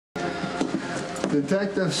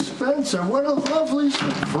Detective Spencer, what a lovely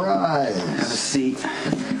surprise. Have a seat.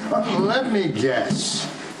 Let me guess.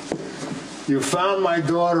 You found my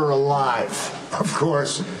daughter alive. Of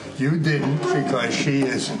course, you didn't because she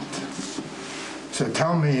isn't. So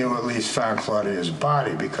tell me you at least found Claudia's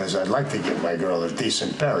body, because I'd like to give my girl a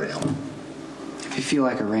decent burial. If you feel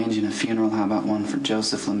like arranging a funeral, how about one for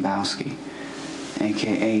Joseph Limbowski,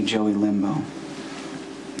 a.k.a. Joey Limbo?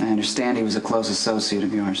 I understand he was a close associate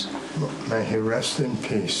of yours. Well, may he rest in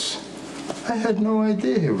peace. I had no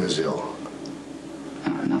idea he was ill.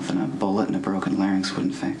 Nothing a bullet and a broken larynx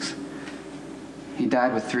wouldn't fix. He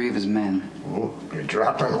died with 3 of his men. Oh, you're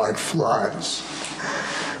dropping like flies.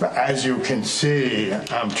 As you can see,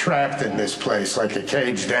 I'm trapped in this place like a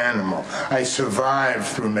caged animal. I survive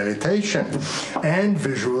through meditation and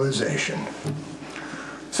visualization.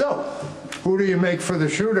 So, who do you make for the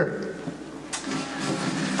shooter?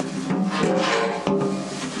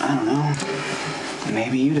 I don't know.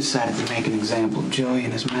 Maybe you decided to make an example of Joey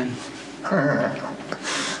and his men.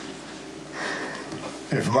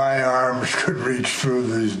 If my arms could reach through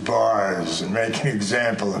these bars and make an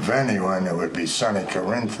example of anyone, it would be Sonny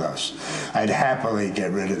Corinthos. I'd happily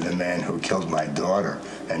get rid of the man who killed my daughter,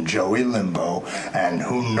 and Joey Limbo, and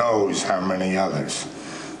who knows how many others.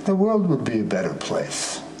 The world would be a better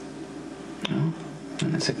place. Oh,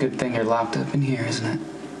 and it's a good thing you're locked up in here, isn't it?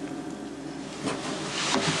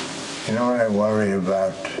 You know what I worry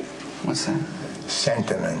about? What's that?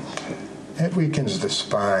 Sentiment. It weakens the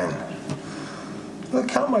spine.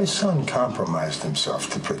 Look how my son compromised himself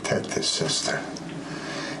to protect his sister.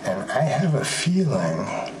 And I have a feeling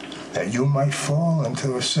that you might fall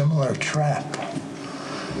into a similar trap.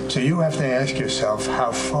 So you have to ask yourself,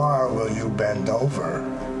 how far will you bend over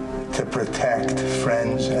to protect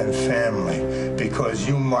friends and family? Because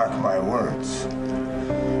you mark my words,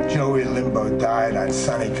 Joey Limbo died on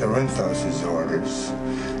Sonny Corinthos' orders,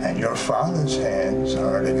 and your father's hands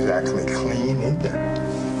aren't exactly clean either.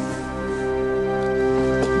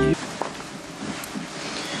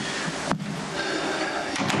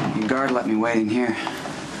 Guard let me wait in here.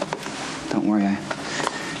 Don't worry,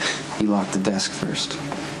 he locked the desk first.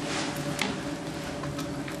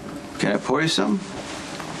 Can I pour you some?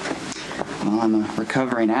 Well, I'm a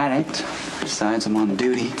recovering addict. Besides, I'm on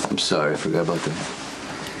duty. I'm sorry, I forgot about that.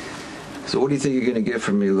 So what do you think you're going to get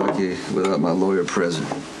from me, Lucky, without my lawyer present?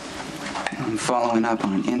 I'm following up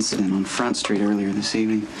on an incident on Front Street earlier this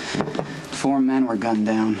evening. 4 men were gunned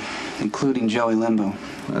down, including Joey Limbo.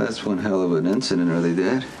 Well, that's one hell of an incident. Are they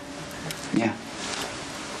dead? Yeah.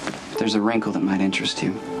 There's a wrinkle that might interest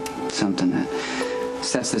you. Something that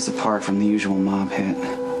sets this apart from the usual mob hit.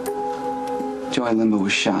 Joey Limbo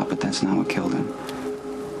was shot, but that's not what killed him.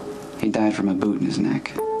 He died from a boot in his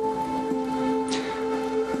neck.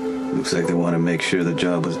 Looks like they want to make sure the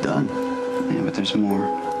job was done. Yeah, but there's more.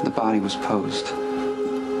 The body was posed.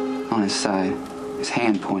 On his side, his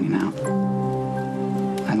hand pointing out.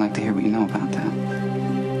 I'd like to hear what you know about that.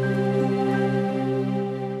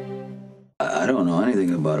 I don't know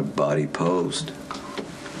anything about a body posed.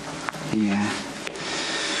 Yeah.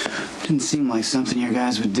 Didn't seem like something your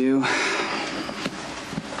guys would do.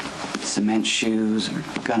 Cement shoes or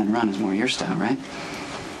gun and run is more your style, right?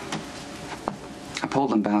 I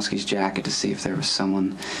pulled Limbowski's jacket to see if there was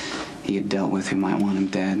someone he had dealt with who might want him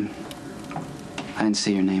dead. I didn't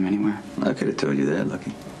see your name anywhere. I could have told you that,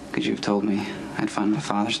 Lucky. Could you have told me I'd find my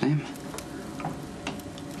father's name?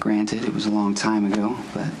 Granted, it was a long time ago,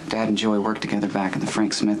 but Dad and Joey worked together back in the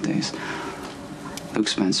Frank Smith days. Luke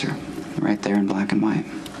Spencer, right there in black and white.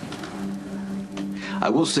 I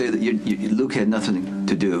will say that Luke had nothing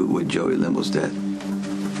to do with Joey Limbo's death.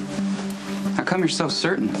 How come you're so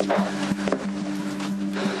certain?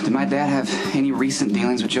 Did my dad have any recent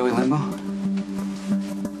dealings with Joey Limbo?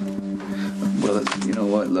 Well, you know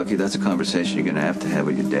what, Lucky? That's a conversation you're going to have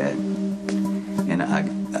with your dad. And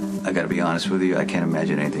I got to be honest with you, I can't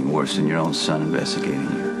imagine anything worse than your own son investigating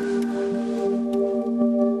you.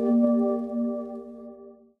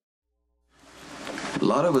 A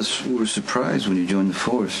lot of us were surprised when you joined the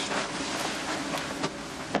force.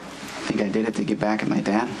 Think I did it to get back at my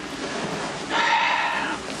dad?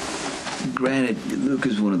 Granted, Luke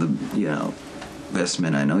is one of the, best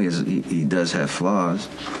men I know. He does have flaws.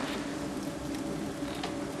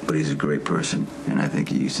 But he's a great person, and I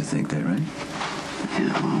think you used to think that, right?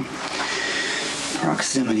 Yeah, well,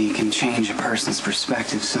 proximity can change a person's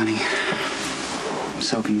perspective, Sonny.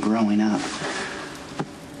 So can growing up.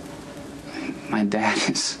 My dad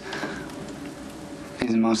is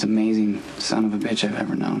the most amazing son of a bitch I've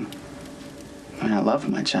ever known. I mean, I loved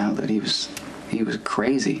my childhood. He was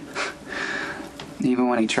crazy. Even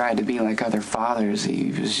when he tried to be like other fathers,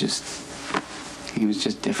 he He was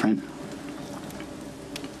just different.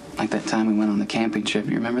 Like that time we went on the camping trip.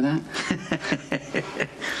 You remember that?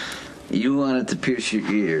 You wanted to pierce your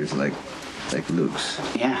ears like Luke's.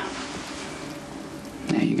 Yeah.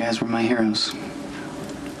 Yeah, you guys were my heroes.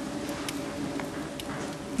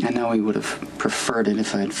 I know he would have preferred it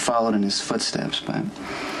if I had followed in his footsteps, but...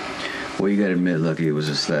 Well, you gotta admit, Lucky, it was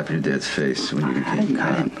a slap in your dad's face when you became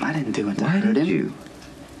cop. I didn't do it to Why hurt did him. you?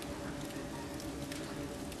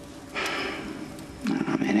 I don't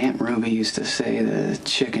know, man. Aunt Ruby used to say the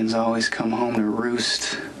chickens always come home to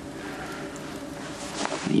roost.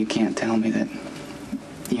 You can't tell me that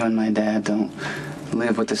you and my dad don't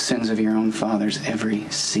live with the sins of your own fathers every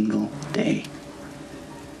single day.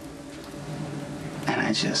 And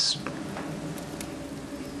I just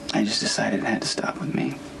decided it had to stop with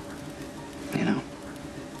me. You know?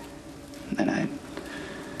 That I'd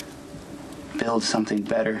build something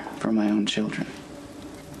better for my own children.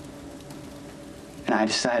 And I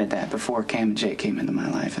decided that before Cam and Jake came into my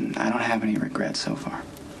life, and I don't have any regrets so far.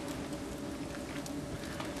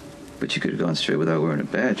 But you could have gone straight without wearing a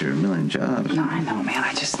badge or a million jobs. No, I know, man.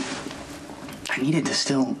 I needed to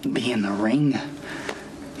still be in the ring.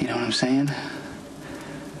 You know what I'm saying?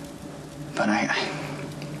 But I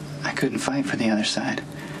couldn't fight for the other side.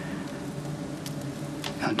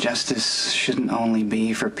 You know, justice shouldn't only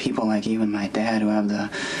be for people like you and my dad who have the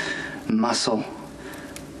muscle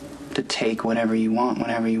to take whatever you want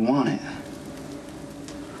whenever you want it.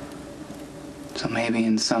 So maybe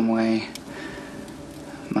in some way,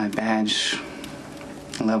 my badge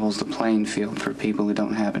levels the playing field for people who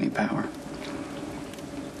don't have any power.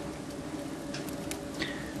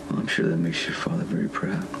 Well, I'm sure that makes your father very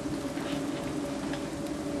proud.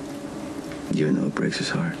 Even though it breaks his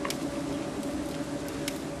heart.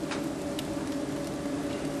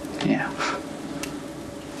 Yeah.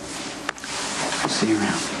 I'll see you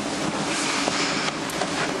around.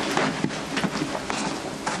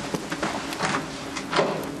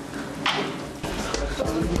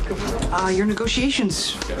 Your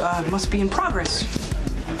negotiations must be in progress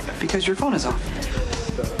because your phone is off.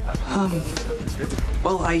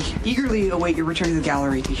 Well, I eagerly await your return to the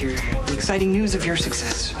gallery to hear the exciting news of your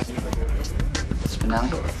success. Spinelli?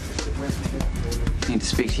 I need to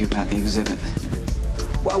speak to you about the exhibit.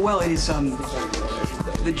 Well, it is,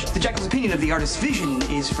 the Jekyll's opinion of the artist's vision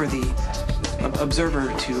is for the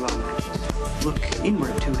observer to look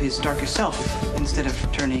inward to his darkest self instead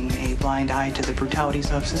of turning a blind eye to the brutalities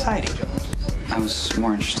of society. I was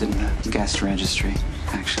more interested in the guest registry,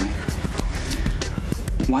 actually.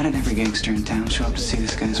 Why did every gangster in town show up to see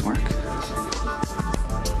this guy's work?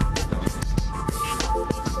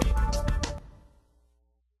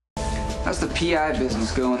 How's the PI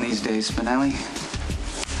business going these days, Spinelli?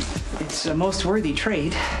 It's a most worthy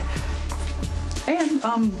trade. And,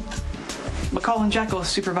 McCall and Jekyll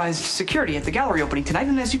supervised security at the gallery opening tonight,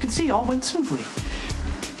 and as you can see, all went smoothly.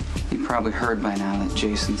 You probably heard by now that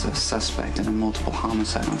Jason's a suspect in a multiple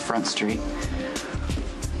homicide on Front Street.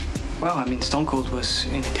 Well, I mean, Stone Cold was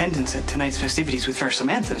in attendance at tonight's festivities with Fair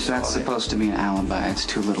Samantha. If that's supposed to be an alibi, it's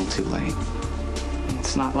too little too late.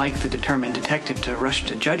 It's not like the determined detective to rush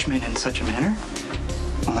to judgment in such a manner.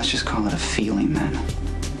 Well, let's just call it a feeling, then.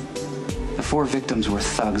 The 4 victims were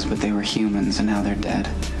thugs, but they were humans, and now they're dead.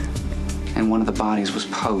 And one of the bodies was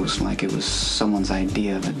posed like it was someone's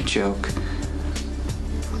idea of a joke.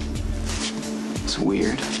 It's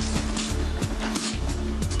weird.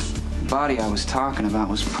 The body I was talking about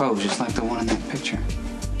was posed just like the one in that picture.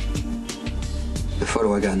 The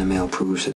photo I got in the mail proves it.